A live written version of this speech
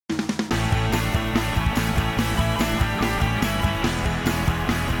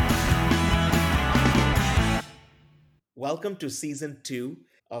Welcome to season two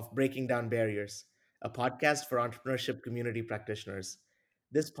of Breaking Down Barriers, a podcast for entrepreneurship community practitioners.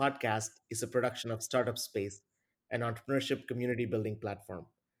 This podcast is a production of Startup Space, an entrepreneurship community building platform.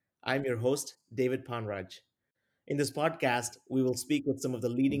 I'm your host, David Panraj. In this podcast, we will speak with some of the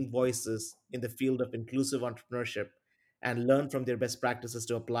leading voices in the field of inclusive entrepreneurship and learn from their best practices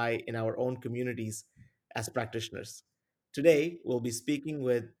to apply in our own communities as practitioners. Today, we'll be speaking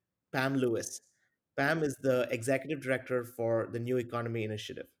with Pam Lewis. Pam is the executive director for the New Economy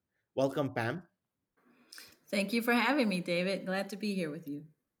Initiative. Welcome, Pam. Thank you for having me, David. Glad to be here with you.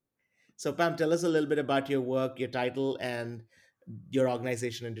 So, Pam, tell us a little bit about your work, your title, and your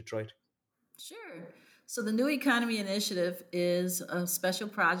organization in Detroit. Sure. So, the New Economy Initiative is a special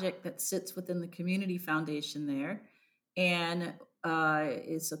project that sits within the Community Foundation there. And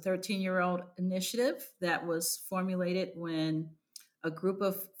it's a 13-year-old initiative that was formulated when a group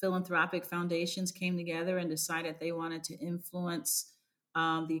of philanthropic foundations came together and decided they wanted to influence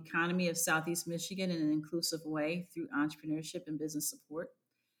the economy of Southeast Michigan in an inclusive way through entrepreneurship and business support.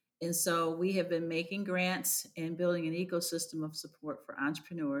 And so we have been making grants and building an ecosystem of support for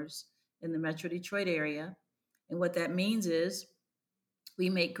entrepreneurs in the Metro Detroit area. And what that means is we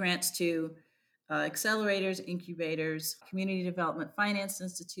make grants to accelerators, incubators, community development finance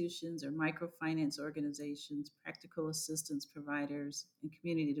institutions, or microfinance organizations, practical assistance providers, and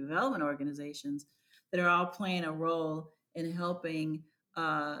community development organizations that are all playing a role in helping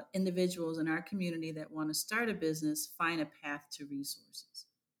individuals in our community that want to start a business find a path to resources.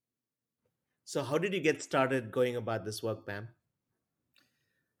 So, how did you get started going about this work, Pam?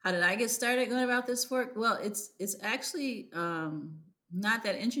 How did I get started going about this work? Well, it's actually not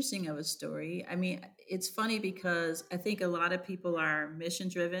that interesting of a story. I mean, it's funny because I think a lot of people are mission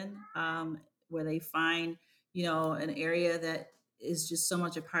driven, where they find an area that is just so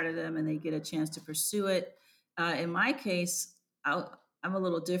much a part of them, and they get a chance to pursue it. In my case, I'm a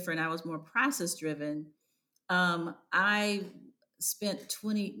little different. I was more process driven. I spent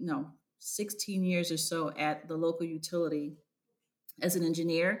 16 years or so at the local utility as an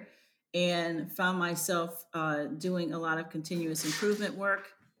engineer and found myself doing a lot of continuous improvement work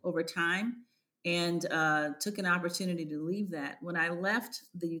over time and took an opportunity to leave that. When I left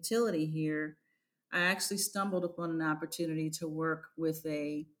the utility here, I actually stumbled upon an opportunity to work with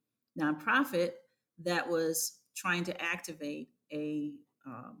a nonprofit that was trying to activate a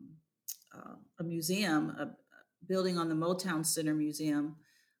museum, a building on the Motown Center Museum,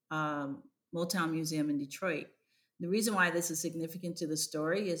 Motown Museum in Detroit. The reason why this is significant to the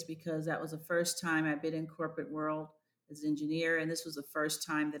story is because that was the first time I've been in corporate world as an engineer, and this was the first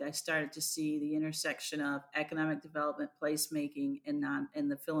time that I started to see the intersection of economic development, placemaking,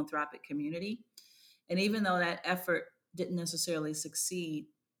 and the philanthropic community. And even though that effort didn't necessarily succeed,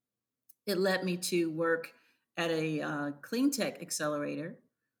 it led me to work at a clean tech accelerator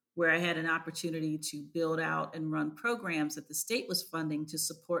where I had an opportunity to build out and run programs that the state was funding to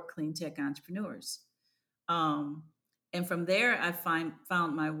support clean tech entrepreneurs. Um, and from there,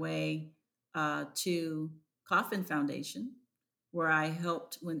 found my way to Coffin Foundation, where I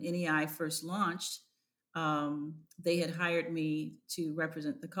helped when NEI first launched. They had hired me to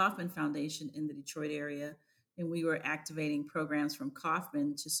represent the Coffin Foundation in the Detroit area, and we were activating programs from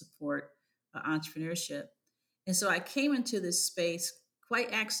Kauffman to support entrepreneurship. And so I came into this space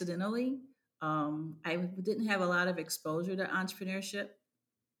quite accidentally. I didn't have a lot of exposure to entrepreneurship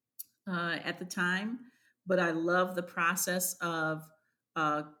at the time, but I love the process of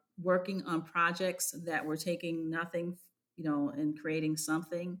uh, working on projects that were taking nothing, and creating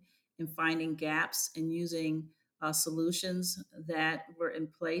something and finding gaps and using solutions that were in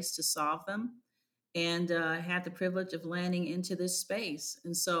place to solve them. And had the privilege of landing into this space.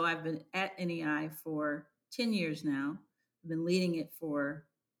 And so I've been at NEI for 10 years now. I've been leading it for,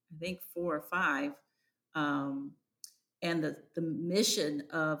 I think, 4 or 5. Um, and the mission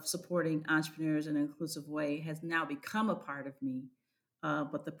of supporting entrepreneurs in an inclusive way has now become a part of me.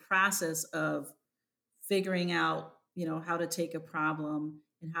 But the process of figuring out, how to take a problem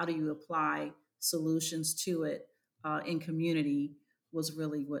and how do you apply solutions to it in community was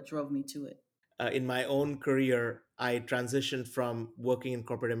really what drove me to it. In my own career, I transitioned from working in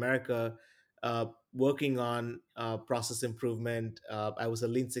corporate America, working on process improvement. I was a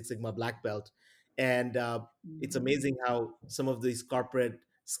Lean Six Sigma black belt. And it's Mhm. amazing how some of these corporate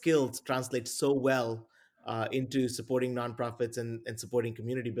skills translate so well into supporting nonprofits and supporting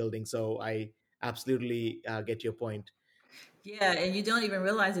community building. So I absolutely get your point. Yeah, and you don't even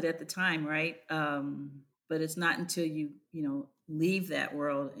realize it at the time, right? But it's not until you leave that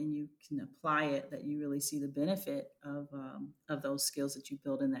world and you can apply it that you really see the benefit of those skills that you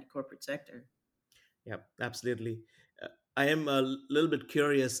build in that corporate sector. Yeah, absolutely. I am a little bit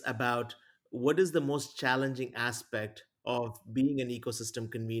curious about what is the most challenging aspect of being an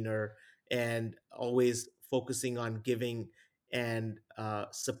ecosystem convener and always focusing on giving and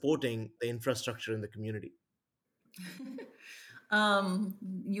supporting the infrastructure in the community.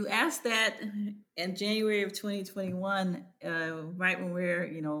 You asked that in January of 2021, right when we're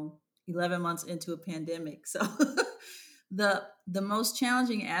 11 months into a pandemic. So the most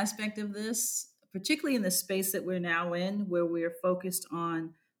challenging aspect of this, particularly in the space that we're now in, where we're focused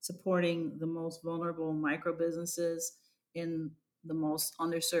on supporting the most vulnerable micro businesses in the most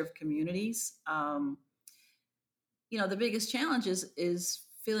underserved communities. The biggest challenge is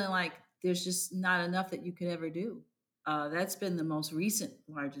feeling like there's just not enough that you could ever do. That's been the most recent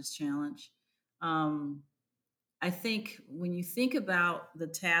largest challenge. um, I think when you think about the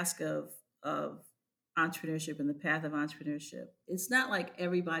task of entrepreneurship and the path of entrepreneurship, it's not like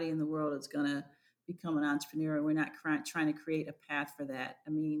everybody in the world is going to become an entrepreneur. We're not trying to create a path for that. I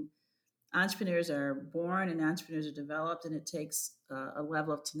mean, entrepreneurs are born and entrepreneurs are developed, and it takes a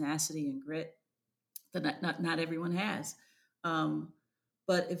level of tenacity and grit that not everyone has. Um,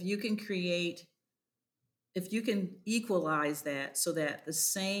 but if you can equalize that so that the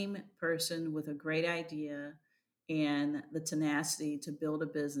same person with a great idea and the tenacity to build a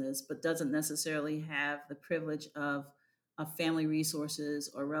business, but doesn't necessarily have the privilege of family resources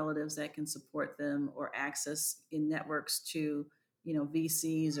or relatives that can support them or access in networks to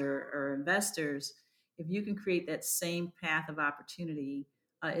VCs or investors, if you can create that same path of opportunity,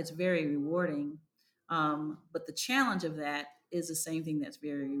 it's very rewarding. But the challenge of that is the same thing that's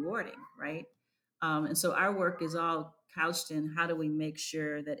very rewarding, right? And so our work is all couched in how do we make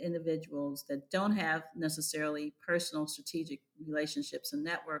sure that individuals that don't have necessarily personal strategic relationships and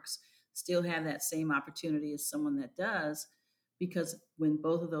networks still have that same opportunity as someone that does, because when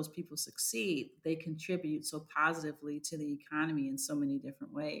both of those people succeed, they contribute so positively to the economy in so many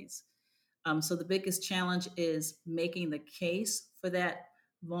different ways. So the biggest challenge is making the case for that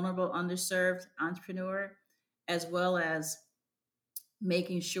vulnerable, underserved entrepreneur, as well as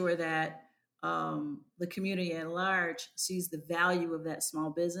making sure that the community at large sees the value of that small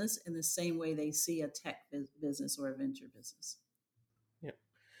business in the same way they see a tech business or a venture business. Yeah.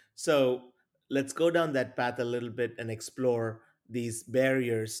 So let's go down that path a little bit and explore these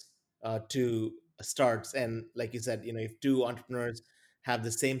barriers to starts. And like you said, if two entrepreneurs have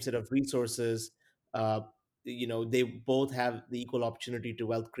the same set of resources, uh, they both have the equal opportunity to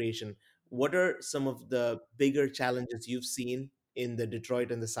wealth creation. What are some of the bigger challenges you've seen in the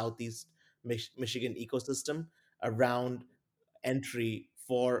Detroit and the Southeast Michigan ecosystem around entry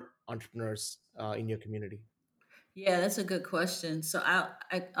for entrepreneurs in your community? Yeah, that's a good question. So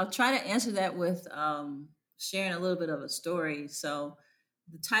I'll try to answer that with sharing a little bit of a story. So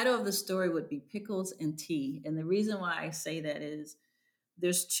the title of the story would be Pickles and Tea, and the reason why I say that is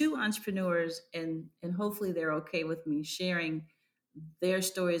there's two entrepreneurs, and hopefully they're okay with me sharing their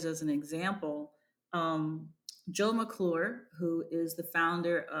stories as an example. um, Joe McClure, who is the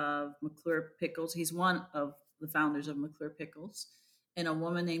founder of McClure Pickles, he's one of the founders of McClure Pickles, and a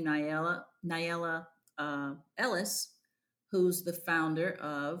woman named Nyela Ellis, who's the founder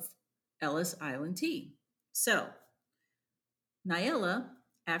of Ellis Island Tea. So Nyela,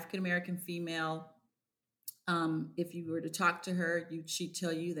 African American female, if you were to talk to her, she'd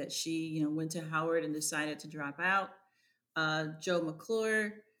tell you that she, went to Howard and decided to drop out. Joe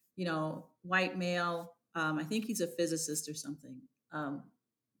McClure, white male. I think he's a physicist or something. Um,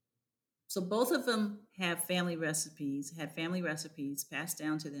 so both of them had family recipes passed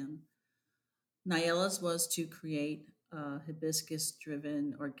down to them. Nyela's was to create hibiscus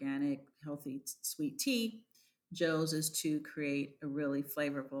driven, organic, healthy, sweet tea. Joe's is to create a really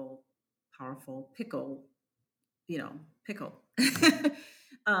flavorful, powerful pickle.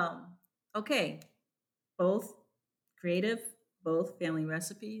 um, okay, both creative, both family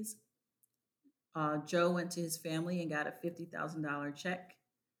recipes. Joe went to his family and got a $50,000 check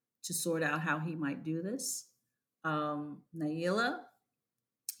to sort out how he might do this. Naila,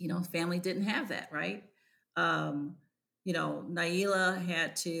 family didn't have that, right? Um, Naila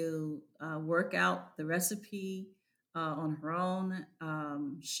had to work out the recipe on her own.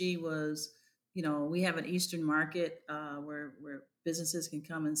 She was, we have an Eastern market where businesses can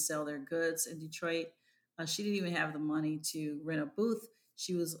come and sell their goods in Detroit. She didn't even have the money to rent a booth.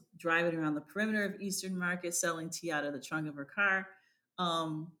 She was driving around the perimeter of Eastern Market selling tea out of the trunk of her car.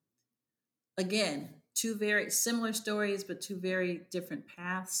 Um, Again, two very similar stories, but two very different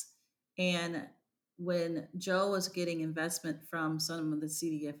paths. And when Joe was getting investment from some of the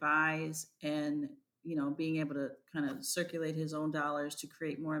CDFIs and being able to kind of circulate his own dollars to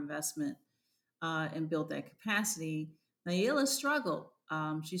create more investment and build that capacity, Naila struggled.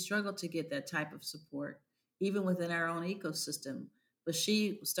 She struggled to get that type of support, even within our own ecosystem. But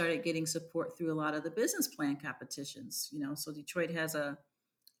she started getting support through a lot of the business plan competitions. So Detroit has a,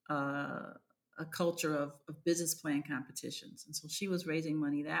 a culture of business plan competitions, and so she was raising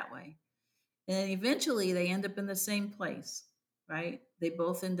money that way. And then eventually, they end up in the same place, right? They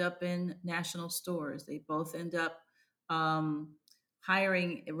both end up in national stores. They both end up um,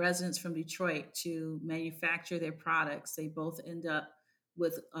 hiring residents from Detroit to manufacture their products. They both end up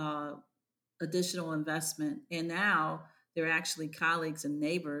with additional investment. And now they're actually colleagues and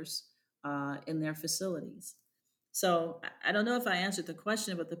neighbors in their facilities. So I don't know if I answered the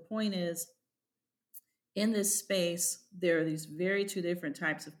question, but the point is, in this space, there are these very two different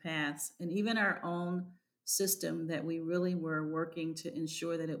types of paths, and even our own system that we really were working to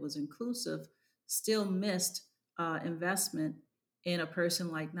ensure that it was inclusive still missed investment in a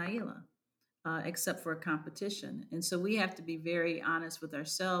person like Naila, except for a competition. And so we have to be very honest with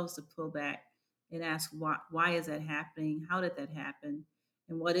ourselves to pull back and ask why is that happening? How did that happen?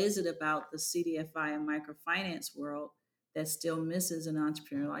 And what is it about the CDFI and microfinance world that still misses an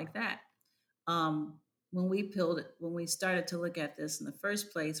entrepreneur like that? um, when we started to look at this in the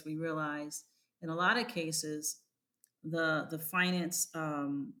first place, we realized in a lot of cases the finance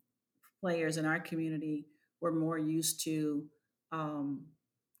players in our community were more used to um,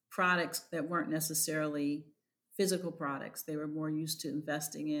 products that weren't necessarily physical products. They were more used to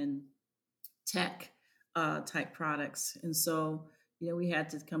investing in tech type products, and so we had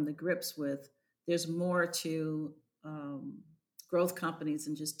to come to grips with there's more to um, growth companies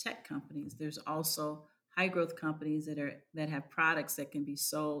than just tech companies. There's also high growth companies that have products that can be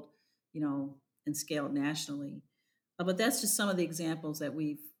sold, and scaled nationally. But that's just some of the examples that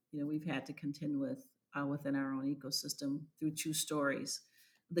we've had to contend with within our own ecosystem through two stories.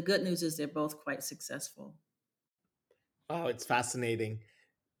 The good news is they're both quite successful. Oh, it's fascinating.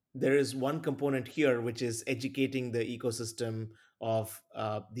 There is one component here, which is educating the ecosystem of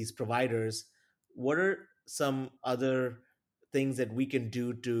these providers. What are some other things that we can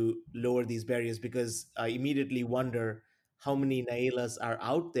do to lower these barriers? Because I immediately wonder how many Nailas are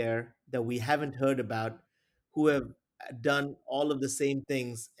out there that we haven't heard about, who have done all of the same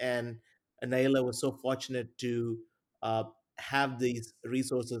things. And Naila was so fortunate to uh, have these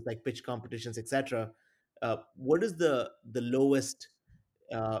resources like pitch competitions, etc. What is the lowest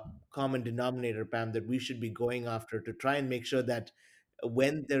uh, common denominator, Pam, that we should be going after to try and make sure that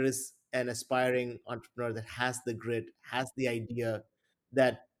when there is an aspiring entrepreneur that has the grit, has the idea,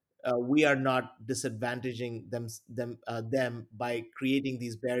 that we are not disadvantaging them by creating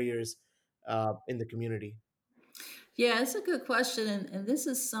these barriers in the community? Yeah, it's a good question. And this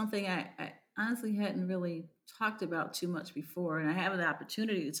is something I honestly hadn't really talked about too much before. And I have the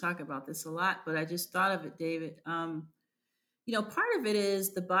opportunity to talk about this a lot, but I just thought of it, David. Part of it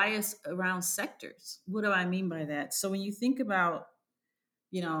is the bias around sectors. What do I mean by that? So when you think about,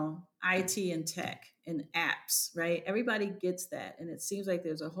 IT and tech and apps, right? Everybody gets that. And it seems like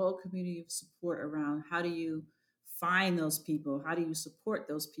there's a whole community of support around how do you find those people? How do you support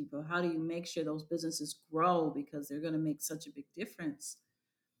those people? How do you make sure those businesses grow because they're going to make such a big difference?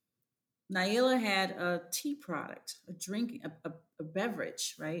 Naila had a tea product, a drink, a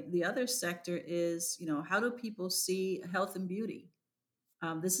beverage, right? The other sector is, how do people see health and beauty?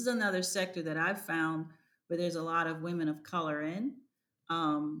 This is another sector that I've found where there's a lot of women of color in.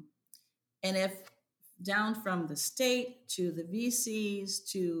 Um, and if down from the state to the VCs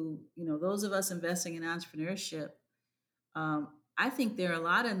to those of us investing in entrepreneurship, um, I think there are a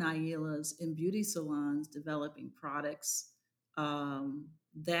lot of Nailas in beauty salons developing products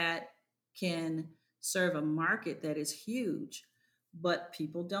that can serve a market that is huge, but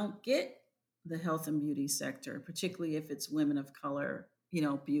people don't get the health and beauty sector, particularly if it's women of color,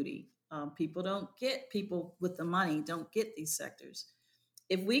 beauty. People don't get people with the money, don't get these sectors.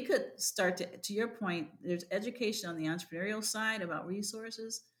 If we could start to your point, there's education on the entrepreneurial side about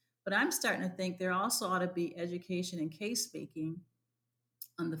resources, but I'm starting to think there also ought to be education and case making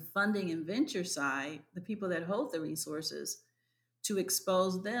on the funding and venture side, the people that hold the resources, to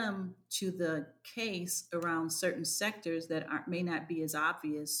expose them to the case around certain sectors that may not be as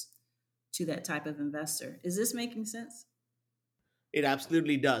obvious to that type of investor. Is this making sense? It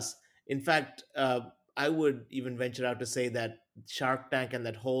absolutely does. In fact, I would even venture out to say that Shark Tank and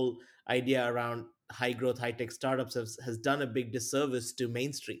that whole idea around high growth, high tech startups has done a big disservice to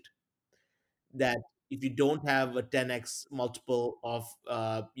Main Street. That if you don't have a 10x multiple of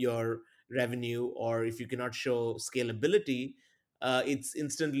your revenue, or if you cannot show scalability, it's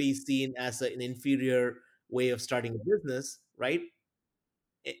instantly seen as an inferior way of starting a business, right?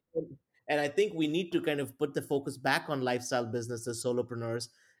 And I think we need to kind of put the focus back on lifestyle businesses, solopreneurs,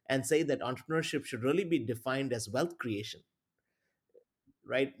 and say that entrepreneurship should really be defined as wealth creation,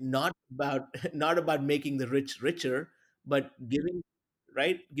 right? Not about not about making the rich richer, but giving,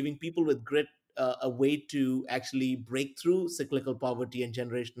 right, giving people with grit a way to actually break through cyclical poverty and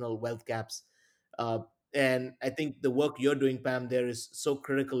generational wealth gaps. uh, and I think the work you're doing, Pam, there is so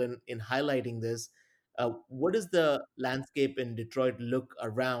critical in highlighting this. What does the landscape in Detroit look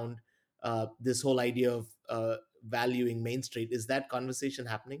around this whole idea of valuing Main Street? Is that conversation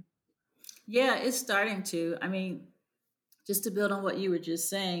happening? Yeah, it's starting to. I mean, just to build on what you were just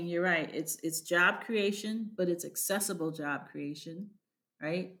saying, you're right. It's job creation, but it's accessible job creation,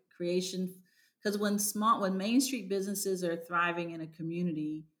 right? Creation, because when Main Street businesses are thriving in a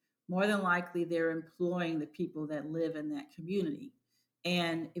community, more than likely they're employing the people that live in that community.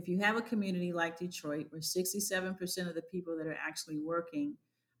 And if you have a community like Detroit, where 67% of the people that are actually working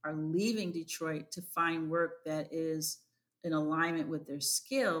are leaving Detroit to find work that is in alignment with their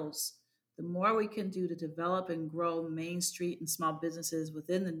skills, the more we can do to develop and grow Main Street and small businesses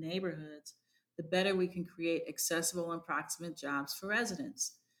within the neighborhoods, the better we can create accessible and proximate jobs for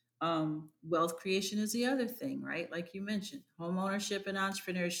residents. Wealth creation is the other thing, right? Like you mentioned, home ownership and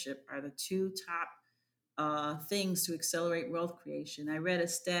entrepreneurship are the two top things to accelerate wealth creation. I read a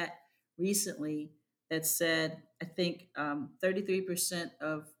stat recently that said, I think 33%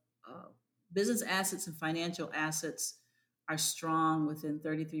 of uh, business assets and financial assets are strong within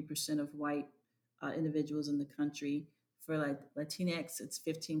 33% of white individuals in the country. For like Latinx, it's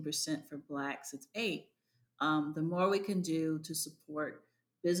 15%. For blacks, it's 8. The more we can do to support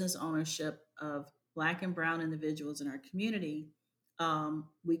business ownership of black and brown individuals in our community,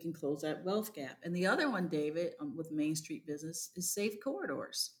 we can close that wealth gap. And the other one, David, with Main Street business is safe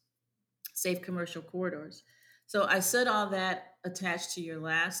corridors, safe commercial corridors. So I said all that attached to your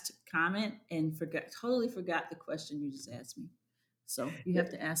last comment and totally forgot the question you just asked me. So you have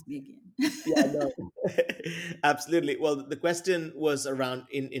to ask me Yeah, again. no, absolutely. Well, the question was around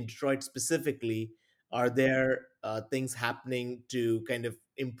in Detroit specifically. Are there things happening to kind of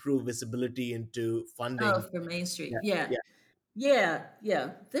improve visibility into Oh, funding? for Main Street. Yeah, Yeah. yeah.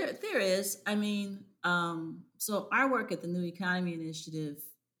 Yeah. There is. I mean, so our work at the New Economy Initiative,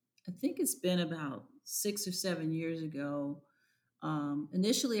 I think it's been about 6 or 7 years ago.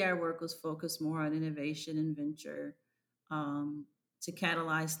 Initially, our work was focused more on innovation and venture um, to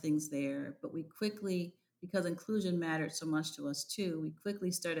catalyze things there. But we quickly, because inclusion mattered so much to us too, we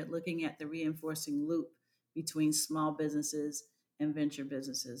quickly started looking at the reinforcing loop between small businesses and venture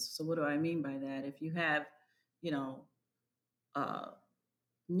businesses. So, what do I mean by that? If you have, you know, uh,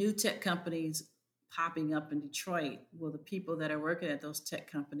 new tech companies popping up in Detroit, well, the people that are working at those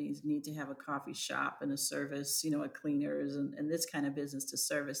tech companies need to have a coffee shop and a service, a cleaners and this kind of business to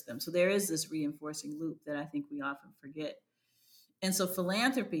service them. So there is this reinforcing loop that I think we often forget. And so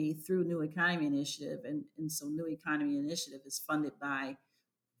philanthropy through New Economy Initiative, and so New Economy Initiative is funded by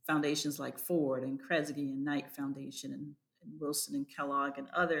foundations like Ford and Kresge and Knight Foundation and Wilson and Kellogg and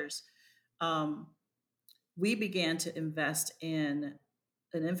others. Um, we began to invest in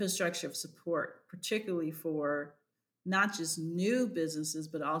an infrastructure of support, particularly for not just new businesses,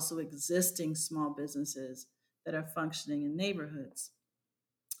 but also existing small businesses that are functioning in neighborhoods.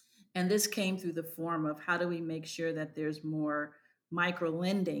 And this came through the form of how do we make sure that there's more micro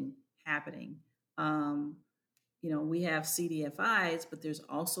lending happening? Um, we have CDFIs, but there's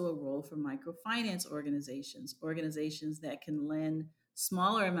also a role for microfinance organizations, organizations that can lend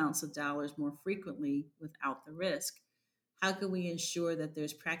smaller amounts of dollars more frequently without the risk. How can we ensure that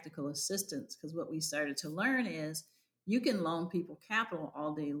there's practical assistance? Because what we started to learn is you can loan people capital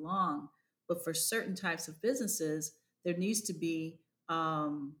all day long, but for certain types of businesses, there needs to be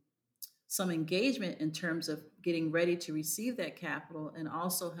some engagement in terms of getting ready to receive that capital and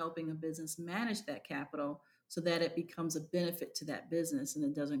also helping a business manage that capital so that it becomes a benefit to that business and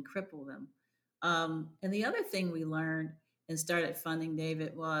it doesn't cripple them. And the other thing we learned and started funding,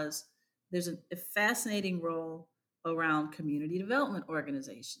 David, was there's a fascinating role around community development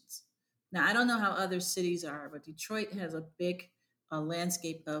organizations. Now, I don't know how other cities are, but Detroit has a big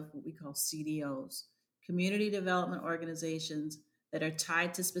landscape of what we call CDOs, community development organizations that are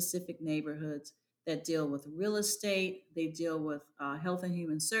tied to specific neighborhoods that deal with real estate, they deal with health and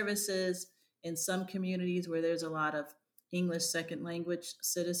human services. In some communities where there's a lot of English second language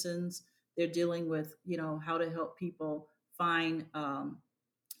citizens, they're dealing with, how to help people find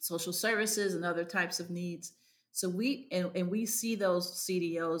social services and other types of needs. So we see those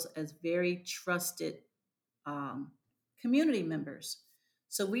CDOs as very trusted um, community members.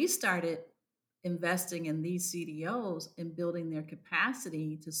 So we started investing in these CDOs and building their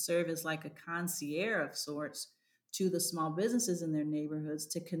capacity to serve as like a concierge of sorts to the small businesses in their neighborhoods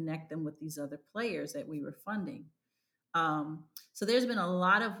to connect them with these other players that we were funding. So there's been a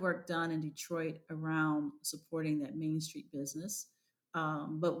lot of work done in Detroit around supporting that Main Street business.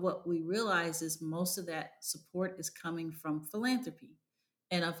 But what we realize is most of that support is coming from philanthropy.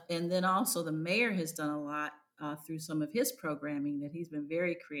 And then also the mayor has done a lot through some of his programming that he's been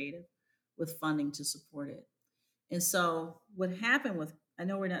very creative with funding to support it. And so what happened with, I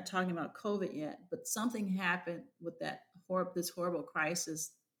know we're not talking about COVID yet, but something happened with this horrible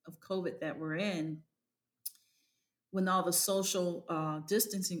crisis of COVID that we're in when all the social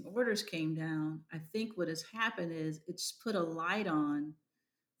distancing orders came down. I think what has happened is it's put a light on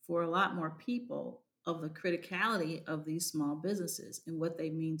for a lot more people of the criticality of these small businesses and what they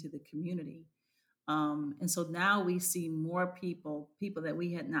mean to the community. And so now we see more people that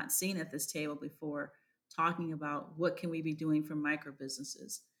we had not seen at this table before, talking about what can we be doing for micro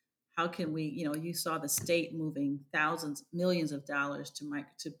businesses. How can we, you saw the state moving thousands, millions of dollars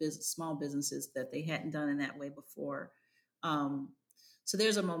to small businesses that they hadn't done in that way before. Um, so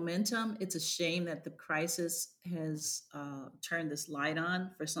there's a momentum. It's a shame that the crisis has turned this light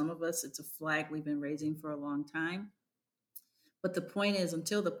on. For some of us, it's a flag we've been raising for a long time. But the point is,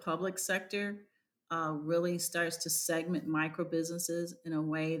 until the public sector really starts to segment micro businesses in a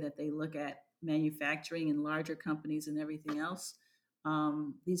way that they look at manufacturing and larger companies and everything else,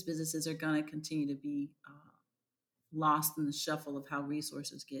 these businesses are going to continue to be lost in the shuffle of how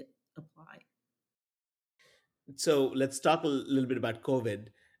resources get applied. So let's talk a little bit about COVID.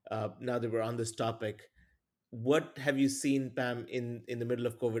 Now that we're on this topic, what have you seen, Pam, in the middle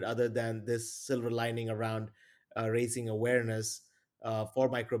of COVID, other than this silver lining around raising awareness for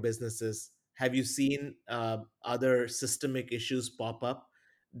micro businesses? Have you seen other systemic issues pop up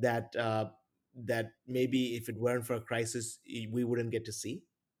that that maybe if it weren't for a crisis, we wouldn't get to see?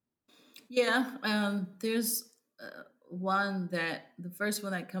 Yeah, there's the first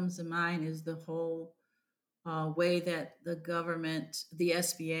one that comes to mind is the whole way that the government, the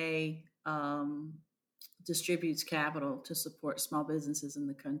SBA, distributes capital to support small businesses in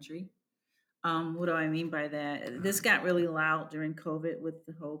the country. What do I mean by that? This got really loud during COVID with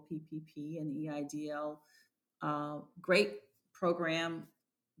the whole PPP and EIDL. Great program.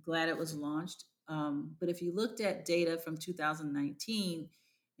 Glad it was launched. But if you looked at data from 2019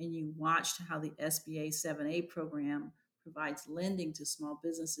 and you watched how the SBA 7A program provides lending to small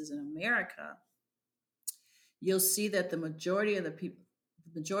businesses in America, you'll see that the majority of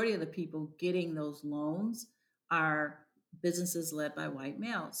the people getting those loans are businesses led by white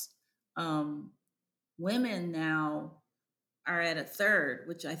males. Um, Women now are at a third,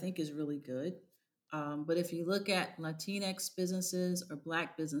 which I think is really good. But if you look at Latinx businesses or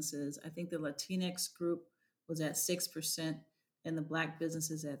Black businesses, I think the Latinx group was at 6% and the Black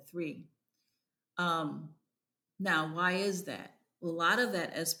businesses at 3. Um, Now, why is that? Well, a lot of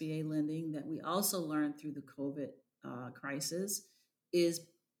that SBA lending that we also learned through the COVID crisis is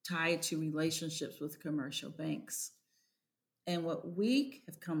tied to relationships with commercial banks. And what we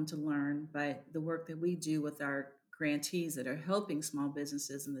have come to learn by the work that we do with our grantees that are helping small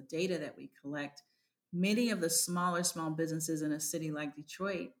businesses and the data that we collect, many of the smaller small businesses in a city like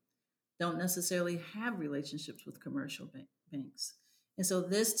Detroit don't necessarily have relationships with commercial banks. And so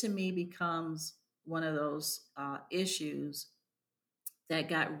this to me becomes one of those issues that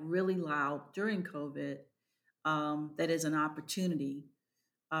got really loud during COVID, that is an opportunity,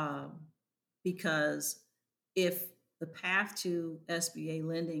 um, because if the path to SBA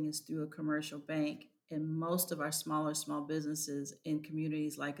lending is through a commercial bank, and most of our smaller small businesses in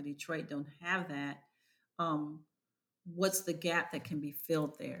communities like Detroit don't have that, um, what's the gap that can be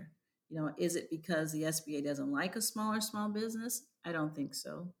filled there? Is it because the SBA doesn't like a smaller small business? I don't think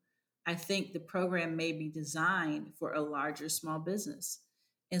so. I think the program may be designed for a larger small business.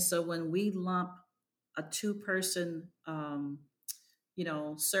 And so when we lump a two-person,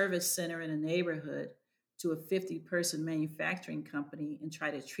 service center in a neighborhood to a 50-person manufacturing company and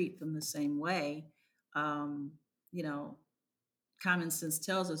try to treat them the same way, um, you know, common sense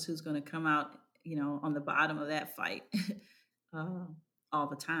tells us who's going to come out, on the bottom of that fight uh, all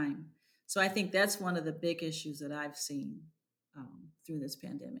the time. So I think that's one of the big issues that I've seen through this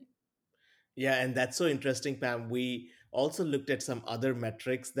pandemic. Yeah, and that's so interesting, Pam. We also looked at some other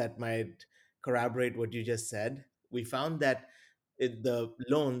metrics that might corroborate what you just said. We found that the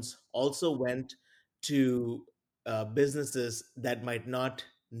loans also went to businesses that might not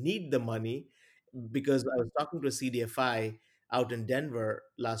need the money, because I was talking to a CDFI out in Denver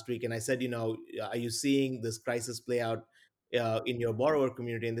last week, and I said, are you seeing this crisis play out in your borrower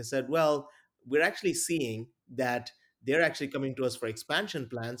community? And they said, well, we're actually seeing that they're actually coming to us for expansion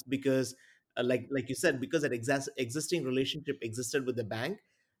plans because, like you said, because that existing relationship existed with the bank,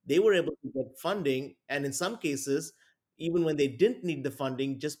 they were able to get funding, and in some cases, even when they didn't need the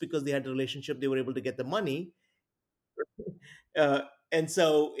funding, just because they had the relationship, they were able to get the money. uh, and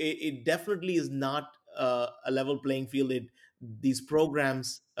so it definitely is not a level playing field. These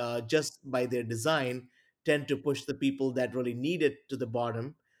programs, just by their design, tend to push the people that really need it to the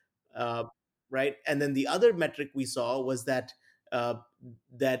bottom, uh, right? And then the other metric we saw was that uh,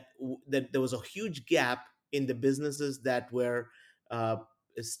 that there was a huge gap in the businesses that were uh,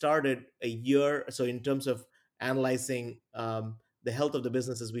 started a year. So in terms of analyzing the health of the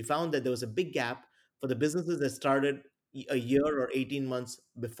businesses, we found that there was a big gap for the businesses that started a year or 18 months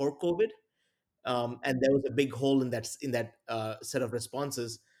before COVID, and there was a big hole in that set of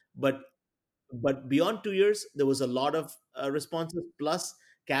responses. But beyond 2 years, there was a lot of responses. Plus,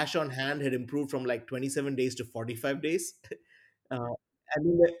 cash on hand had improved from like 27 days to 45 days. Uh,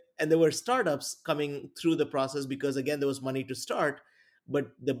 and there were startups coming through the process because, again, there was money to start.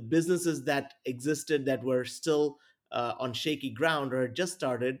 But the businesses that existed that were still on shaky ground or had just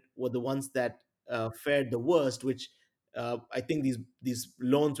started were the ones that fared the worst, which I think these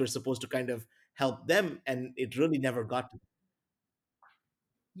loans were supposed to kind of help them, and it really never got to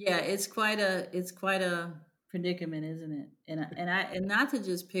Yeah, it's quite a predicament, isn't it? And not to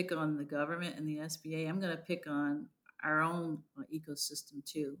just pick on the government and the SBA, I'm going to pick on our own ecosystem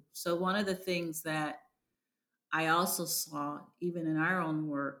too. So one of the things that I also saw, even in our own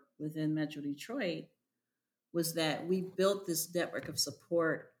work within Metro Detroit, was that we built this network of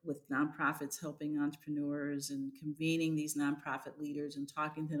support with nonprofits helping entrepreneurs and convening these nonprofit leaders and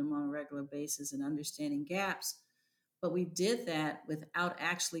talking to them on a regular basis and understanding gaps. But we did that without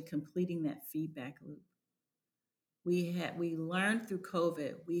actually completing that feedback loop. We learned through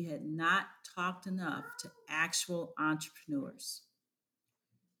COVID we had not talked enough to actual entrepreneurs.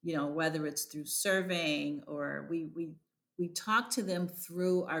 You know, whether it's through surveying or we talk to them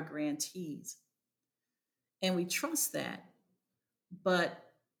through our grantees, and we trust that. But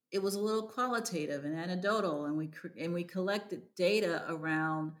it was a little qualitative and anecdotal, and we collected data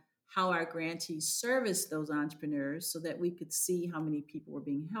around how our grantees serviced those entrepreneurs so that we could see how many people were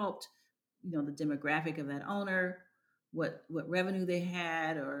being helped, you know, the demographic of that owner, what revenue they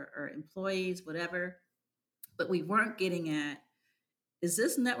had, or employees, whatever. But we weren't getting at, is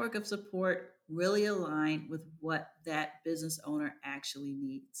this network of support really aligned with what that business owner actually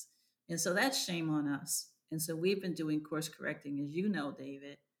needs? And so that's shame on us. And so we've been doing course correcting, as you know,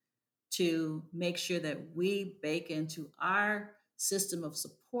 David, to make sure that we bake into our system of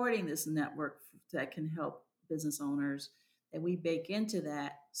supporting this network that can help business owners, that we bake into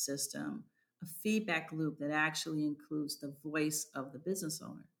that system a feedback loop that actually includes the voice of the business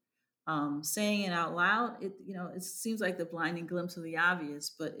owner. Saying it out loud, it seems like the blinding glimpse of the obvious,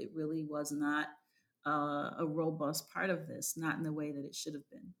 but it really was not a robust part of this, not in the way that it should have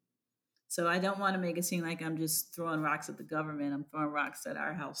been. So I don't want to make it seem like I'm just throwing rocks at the government. I'm throwing rocks at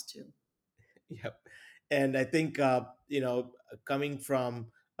our house too. Yep. And I think, coming from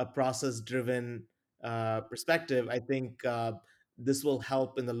a process driven perspective, I think this will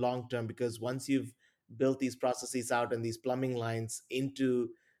help in the long term because once you've built these processes out and these plumbing lines into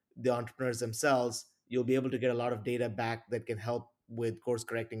the entrepreneurs themselves, you'll be able to get a lot of data back that can help with course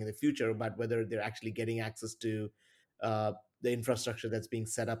correcting in the future about whether they're actually getting access to uh, the infrastructure that's being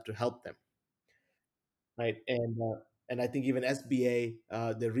set up to help them, right? And I think even SBA,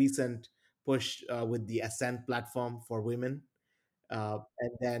 the recent push with the Ascent platform for women,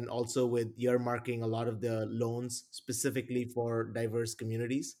 and then also with earmarking a lot of the loans specifically for diverse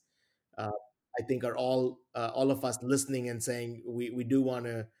communities, uh, I think are all of us listening and saying we do want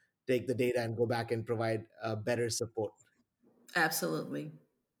to take the data and go back and provide better support. Absolutely.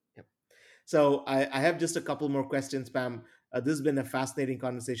 Yep. So I have just a couple more questions, Pam. This has been a fascinating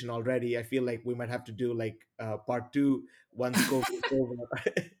conversation already. I feel like we might have to do like part two once COVID is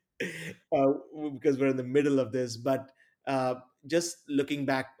over, because we're in the middle of this. But just looking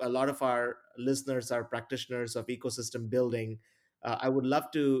back, a lot of our listeners are practitioners of ecosystem building. I would love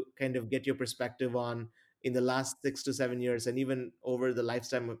to kind of get your perspective on in the last 6 to 7 years, and even over the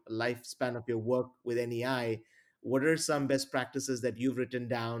lifespan of your work with NEI. What are some best practices that you've written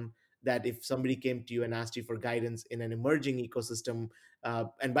down that if somebody came to you and asked you for guidance in an emerging ecosystem,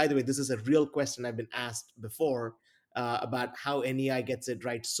 and by the way, this is a real question I've been asked before about how NEI gets it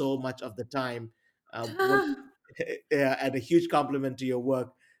right so much of the time. What, and a huge compliment to your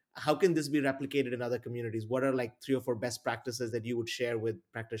work. How can this be replicated in other communities? What are like 3 or 4 best practices that you would share with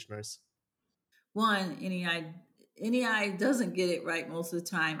practitioners? One, NEI NEI doesn't get it right most of the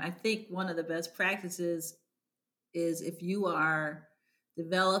time. I think one of the best practices is if you are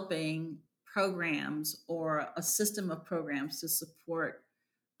developing programs or a system of programs to support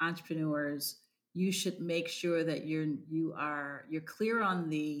entrepreneurs, you should make sure that you're clear on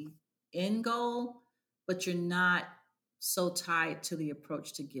the end goal, but you're not so tied to the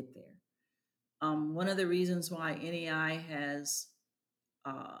approach to get there. One of the reasons why NEI has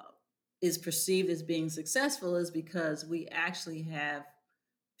uh, is perceived as being successful is because we actually have,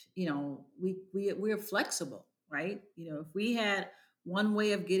 we're flexible, right? If we had one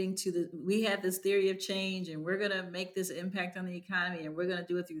way of getting to we had this theory of change, and we're going to make this impact on the economy, and we're going to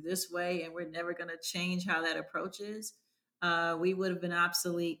do it through this way, and we're never going to change how that approach is, we would have been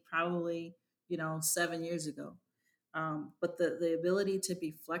obsolete probably 7 years ago. But the ability to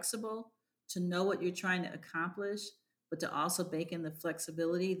be flexible, to know what you're trying to accomplish, but to also bake in the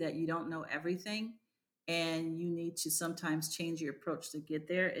flexibility that you don't know everything and you need to sometimes change your approach to get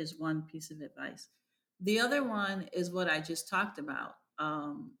there is one piece of advice. The other one is what I just talked about.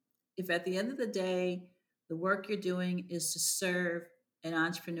 If at the end of the day, the work you're doing is to serve an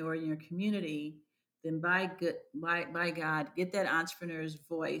entrepreneur in your community, then by God, get that entrepreneur's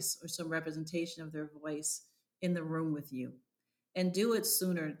voice or some representation of their voice in the room with you, and do it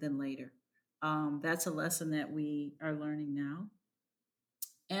sooner than later. That's a lesson that we are learning now.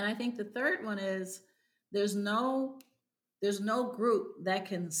 And I think the third one is there's no there's no group that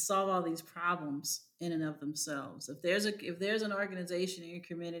can solve all these problems in and of themselves. If there's an organization in your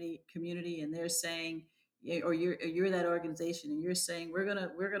community and they're saying, or you're that organization and you're saying we're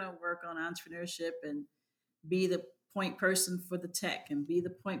gonna work on entrepreneurship and be the point person for the tech and be the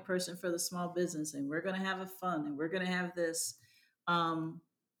point person for the small business, and we're gonna have a fund and we're gonna have this, um,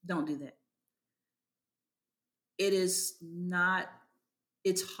 don't do that. It is not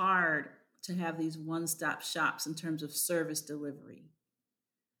It's hard to have these one-stop shops in terms of service delivery.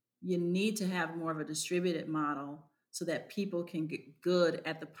 You need to have more of a distributed model so that people can get good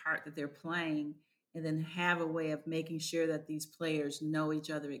at the part that they're playing, and then have a way of making sure that these players know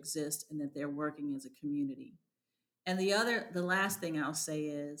each other exist and that they're working as a community. And the last thing I'll say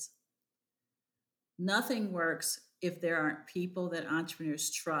is nothing works if there aren't people that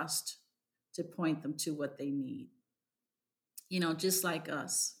entrepreneurs trust to point them to what they need. Just like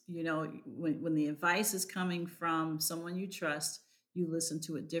us, when the advice is coming from someone you trust, you listen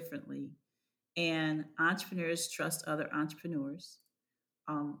to it differently. And entrepreneurs trust other entrepreneurs.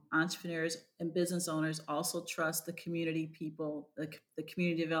 Entrepreneurs and business owners also trust the community people, the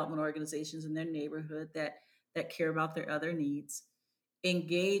community development organizations in their neighborhood that care about their other needs.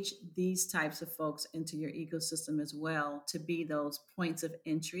 Engage these types of folks into your ecosystem as well to be those points of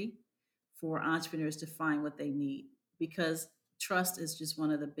entry for entrepreneurs to find what they need, because trust is just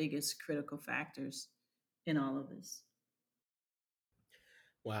one of the biggest critical factors in all of this.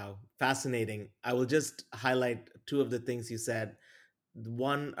 Wow, fascinating. I will just highlight two of the things you said. The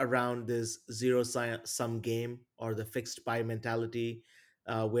one around this sum game or the fixed pie mentality,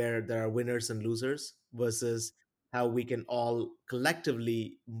 where there are winners and losers, versus how we can all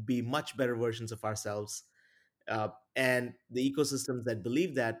collectively be much better versions of ourselves. And the ecosystems that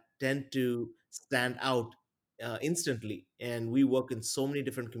believe that tend to stand out instantly. And we work in so many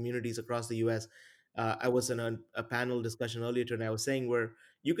different communities across the US. I was in a panel discussion earlier today, and I was saying where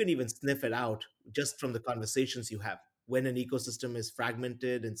you can even sniff it out just from the conversations you have when an ecosystem is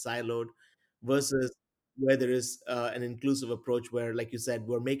fragmented and siloed versus where there is an inclusive approach where, like you said,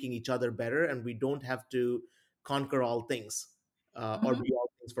 we're making each other better and we don't have to conquer all things or Mhm. be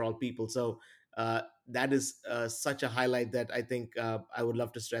all things for all people. So that is such a highlight that I think I would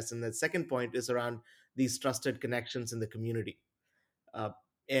love to stress. And the second point is around these trusted connections in the community. Uh,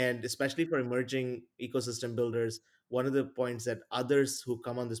 and especially for emerging ecosystem builders, one of the points that others who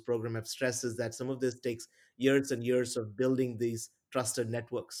come on this program have stressed is that some of this takes years and years of building these trusted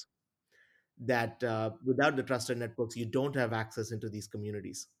networks. That without the trusted networks, you don't have access into these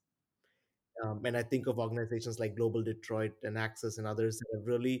communities. And I think of organizations like Global Detroit and Access and others that have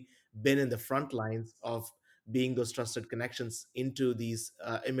really been in the front lines of being those trusted connections into these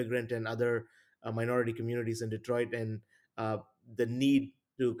immigrant and other minority communities in Detroit, and uh, the need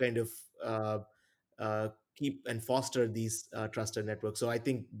to kind of uh, uh, keep and foster these trusted networks. So I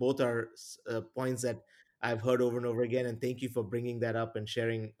think both are points that I've heard over and over again. And thank you for bringing that up and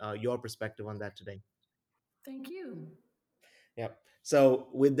sharing your perspective on that today. Thank you. Yep. So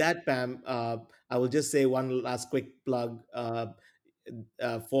with that, Pam, I will just say one last quick plug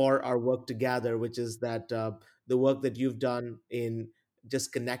for our work together, which is that the work that you've done in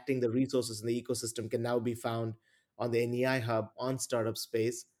just connecting the resources in the ecosystem can now be found on the NEI Hub on Startup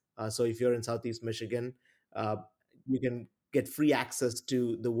Space. So if you're in Southeast Michigan, uh, you can get free access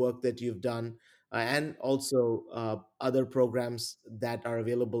to the work that you've done, and also other programs that are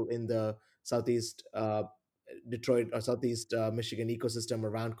available in the Southeast Detroit or Southeast Michigan ecosystem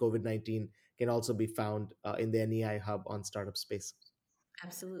around COVID-19 can also be found in the NEI hub on Startup Space.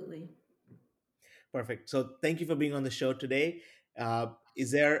 Absolutely. Perfect. So thank you for being on the show today.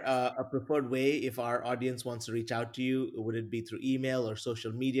 Is there a preferred way if our audience wants to reach out to you? Would it be through email or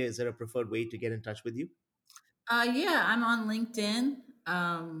social media? Is there a preferred way to get in touch with you? Yeah, I'm on LinkedIn.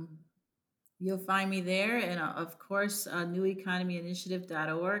 You'll find me there. And of course,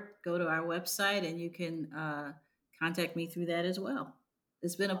 neweconomyinitiative.org. Go to our website and you can contact me through that as well.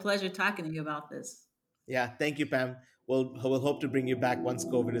 It's been a pleasure talking to you about this. Yeah, thank you, Pam. We'll hope to bring you back once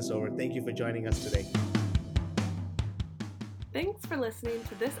COVID is over. Thank you for joining us today. Thanks for listening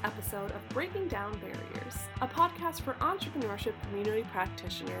to this episode of Breaking Down Barriers, a podcast for entrepreneurship community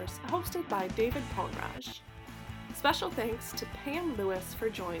practitioners hosted by David Ponraj. Special thanks to Pam Lewis for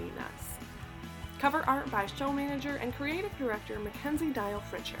joining us. Cover art by show manager and creative director Mackenzie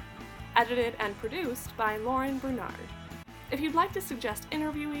Dial-Fritcher. Edited and produced by Lauren Bernard. If you'd like to suggest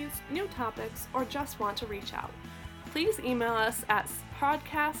interviewees, new topics, or just want to reach out, please email us at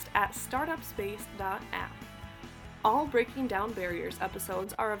podcast@startupspace.app. All Breaking Down Barriers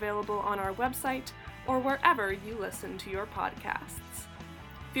episodes are available on our website or wherever you listen to your podcasts.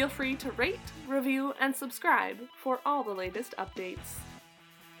 Feel free to rate, review, and subscribe for all the latest updates.